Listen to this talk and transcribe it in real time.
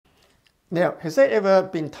Now, has there ever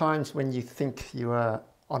been times when you think you are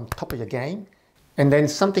on top of your game and then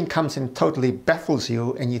something comes and totally baffles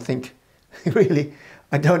you and you think, really,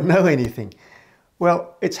 I don't know anything?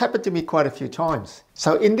 Well, it's happened to me quite a few times.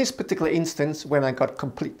 So in this particular instance, when I got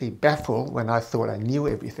completely baffled, when I thought I knew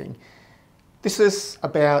everything, this is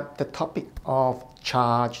about the topic of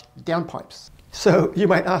charged downpipes. So you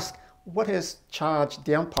might ask, what has charged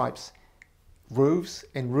downpipes, roofs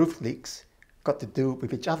and roof leaks got to do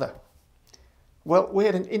with each other? Well, we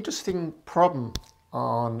had an interesting problem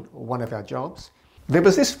on one of our jobs. There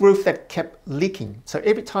was this roof that kept leaking. So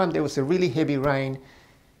every time there was a really heavy rain,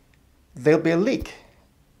 there'll be a leak.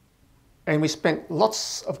 And we spent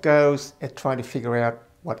lots of goes at trying to figure out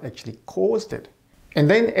what actually caused it. And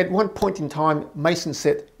then at one point in time, Mason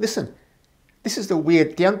said, listen, this is the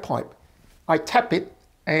weird downpipe. I tap it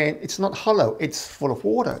and it's not hollow, it's full of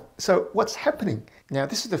water. So what's happening? Now,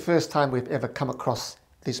 this is the first time we've ever come across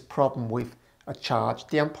this problem with a charged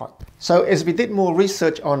downpipe. So as we did more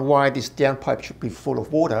research on why this downpipe should be full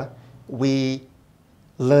of water, we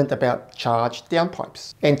learned about charged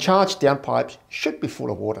downpipes. And charged downpipes should be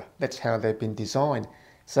full of water. That's how they've been designed.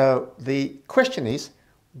 So the question is,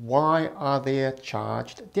 why are there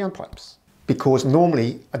charged downpipes? Because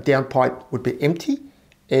normally a downpipe would be empty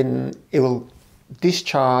and it will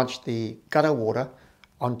discharge the gutter water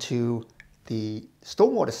onto the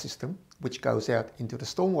stormwater system, which goes out into the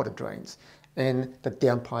stormwater drains. And the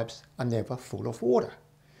downpipes are never full of water.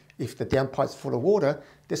 If the downpipe's full of water,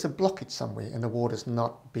 there's a blockage somewhere and the water's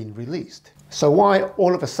not being released. So why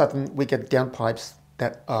all of a sudden we get downpipes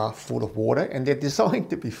that are full of water and they're designed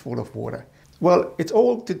to be full of water? Well, it's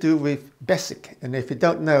all to do with BASIX. And if you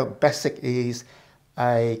don't know, BASIX is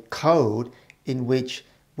a code in which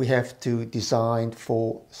we have to design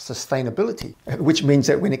for sustainability, which means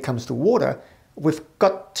that when it comes to water, we've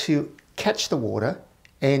got to catch the water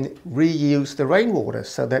and reuse the rainwater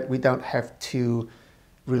so that we don't have to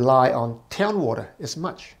rely on town water as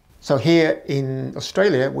much. So here in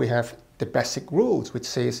Australia, we have the BASIX rules, which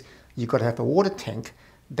says you've got to have a water tank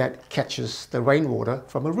that catches the rainwater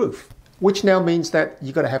from a roof, which now means that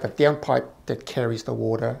you've got to have a downpipe that carries the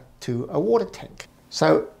water to a water tank.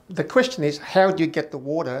 So the question is, how do you get the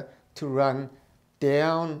water to run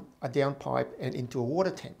down a downpipe and into a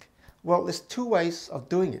water tank? Well, there's two ways of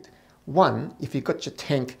doing it. One, if you've got your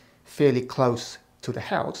tank fairly close to the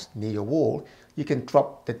house, near your wall, you can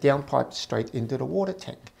drop the downpipe straight into the water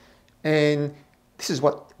tank. And this is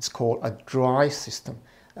what it's called a dry system.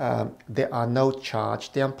 There are no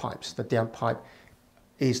charged downpipes. The downpipe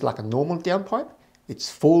is like a normal downpipe. It's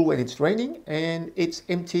full when it's raining and it's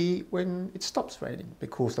empty when it stops raining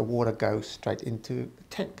because the water goes straight into the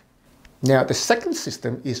tank. Now, the second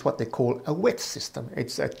system is what they call a wet system.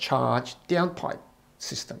 It's a charged downpipe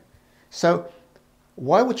system. So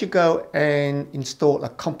why would you go and install a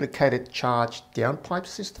complicated charged downpipe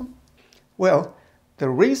system? Well, the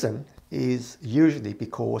reason is usually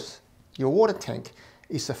because your water tank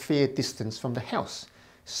is a fair distance from the house.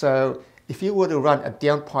 So if you were to run a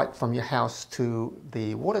downpipe from your house to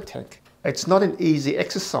the water tank, it's not an easy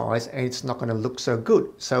exercise and it's not going to look so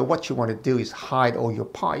good. So what you want to do is hide all your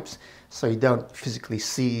pipes so you don't physically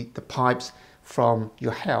see the pipes from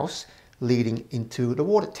your house leading into the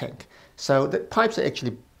water tank. So the pipes are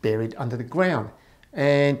actually buried under the ground.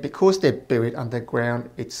 And because they're buried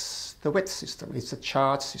underground, it's the wet system, it's a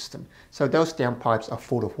charged system. So those downpipes are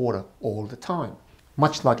full of water all the time.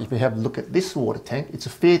 Much like if you have a look at this water tank, it's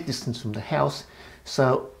a fair distance from the house.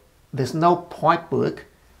 So there's no pipe work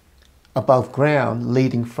above ground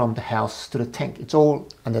leading from the house to the tank. It's all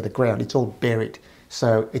under the ground, it's all buried.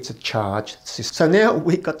 So it's a charged system. So now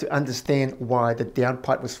we've got to understand why the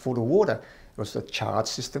downpipe was full of water. It was a charged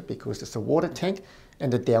system because it's a water tank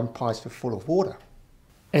and the downpipes were full of water.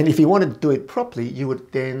 And if you wanted to do it properly, you would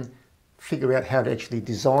then figure out how to actually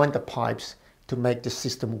design the pipes to make the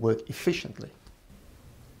system work efficiently.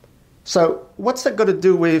 So what's that got to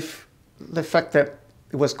do with the fact that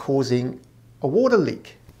it was causing a water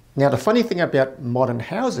leak? Now, the funny thing about modern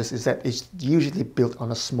houses is that it's usually built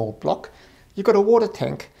on a small block. You've got a water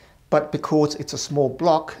tank, but because it's a small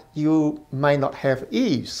block, you may not have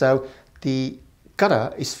eaves. So the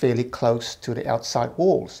gutter is fairly close to the outside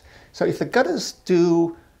walls. So if the gutters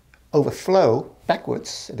do overflow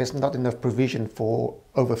backwards, there's not enough provision for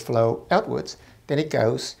overflow outwards, then it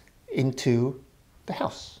goes into the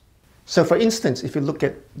house. So for instance, if you look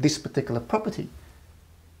at this particular property,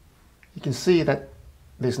 you can see that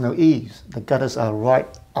there's no eaves. The gutters are right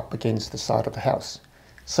up against the side of the house.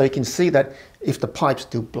 So you can see that if the pipes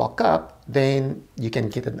do block up, then you can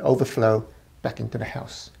get an overflow back into the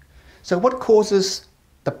house. So what causes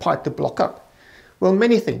the pipe to block up? Well,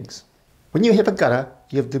 many things. When you have a gutter,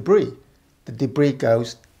 you have debris. The debris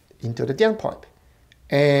goes into the downpipe.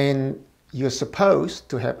 And you're supposed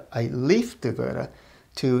to have a leaf diverter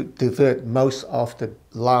to divert most of the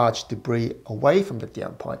large debris away from the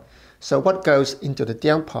downpipe. So what goes into the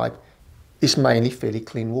downpipe is mainly fairly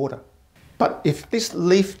clean water. But if this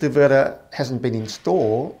leaf diverter hasn't been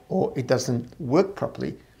installed or it doesn't work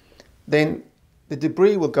properly, then the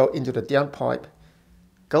debris will go into the downpipe,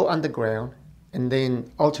 go underground, and then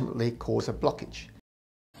ultimately cause a blockage.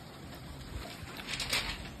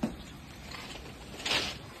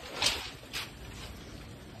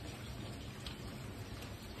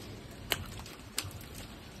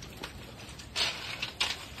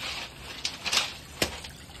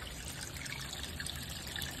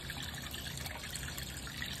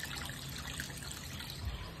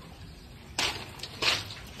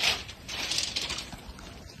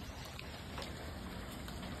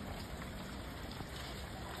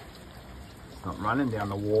 Not running down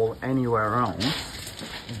the wall anywhere else.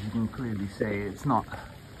 As you can clearly see, it's not.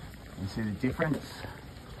 You see the difference?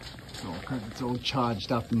 It's all because it's all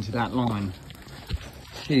charged up into that line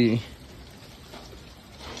here.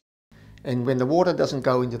 And when the water doesn't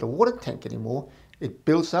go into the water tank anymore, it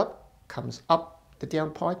builds up, comes up the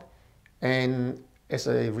downpipe, and as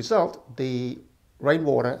a result, the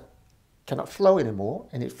rainwater cannot flow anymore,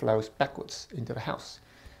 and it flows backwards into the house.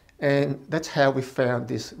 And that's how we found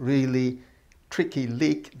this really tricky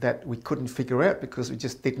leak that we couldn't figure out because we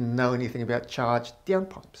just didn't know anything about charged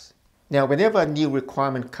downpipes. Now, whenever a new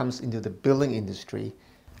requirement comes into the building industry,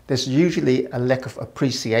 there's usually a lack of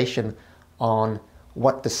appreciation on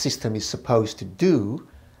what the system is supposed to do,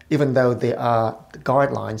 even though there are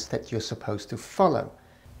guidelines that you're supposed to follow.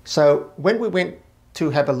 So when we went to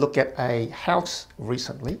have a look at a house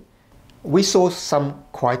recently, we saw some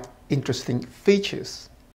quite interesting features.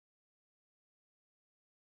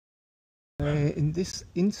 In this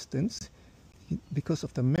instance, because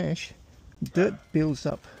of the mesh, dirt builds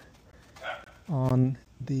up on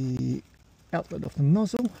the outlet of the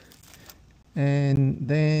nozzle, and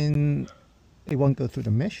then it won't go through the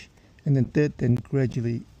mesh, and then dirt then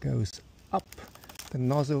gradually goes up the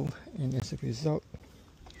nozzle, and as a result,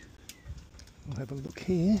 we'll have a look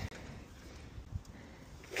here.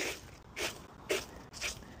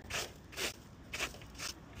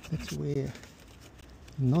 That's where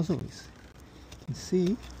the nozzle is. You can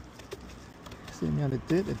see the amount of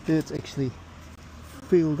dirt. The dirt's actually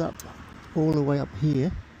filled up all the way up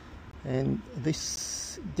here, and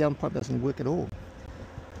this downpipe doesn't work at all.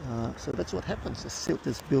 So that's what happens. The silt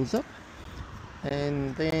just builds up,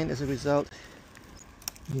 and then as a result,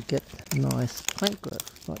 you get nice plant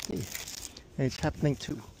growth right there. And it's happening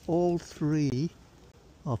to all three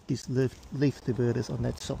of these leaf diverters on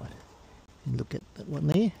that side. And look at that one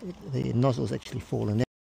there. The nozzle's actually fallen out.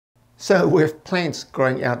 So we have plants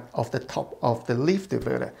growing out of the top of the leaf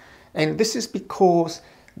diverter, and this is because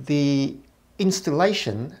the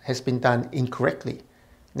installation has been done incorrectly.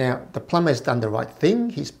 Now, the plumber has done the right thing.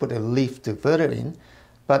 He's put a leaf diverter in,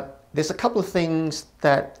 but there's a couple of things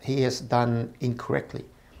that he has done incorrectly.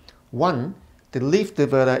 One, the leaf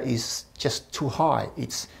diverter is just too high.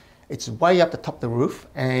 It's way up the top of the roof,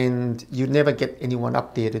 and you never get anyone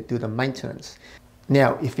up there to do the maintenance.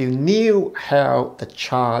 Now, if you knew how the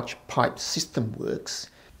charge pipe system works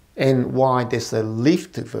and why there's a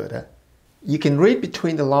leaf diverter, you can read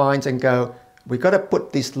between the lines and go, we've got to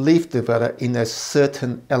put this leaf diverter in a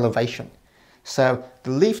certain elevation. So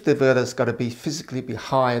the leaf diverter's got to be physically be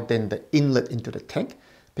higher than the inlet into the tank,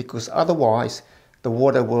 because otherwise the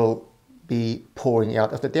water will be pouring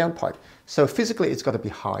out of the downpipe. So physically it's got to be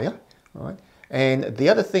higher, right? And the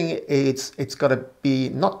other thing is it's got to be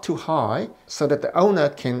not too high so that the owner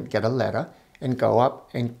can get a ladder and go up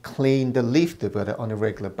and clean the leaf diverter on a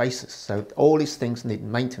regular basis. So all these things need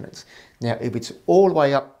maintenance. Now, if it's all the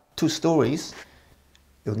way up 2 stories,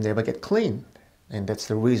 it'll never get cleaned. And that's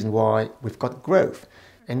the reason why we've got growth.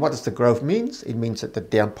 And what does the growth mean? It means that the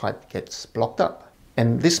downpipe gets blocked up.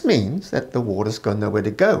 And this means that the water's got nowhere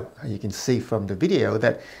to go. You can see from the video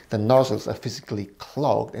that the nozzles are physically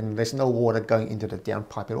clogged and there's no water going into the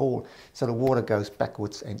downpipe at all. So the water goes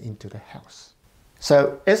backwards and into the house.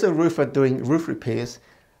 So as a roofer doing roof repairs,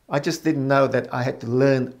 I just didn't know that I had to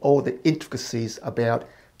learn all the intricacies about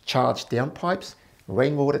charged downpipes,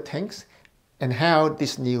 rainwater tanks, and how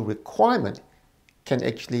this new requirement can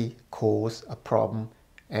actually cause a problem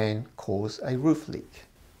and cause a roof leak.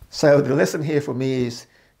 So the lesson here for me is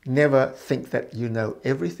never think that you know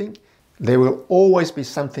everything. There will always be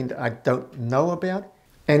something that I don't know about.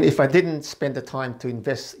 And if I didn't spend the time to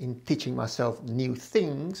invest in teaching myself new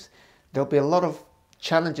things, there'll be a lot of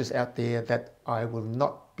challenges out there that I will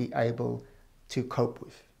not be able to cope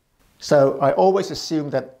with. So I always assume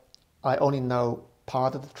that I only know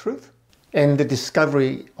part of the truth, and the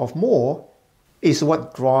discovery of more is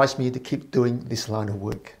what drives me to keep doing this line of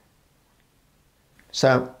work.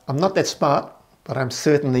 So I'm not that smart, but I'm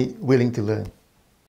certainly willing to learn.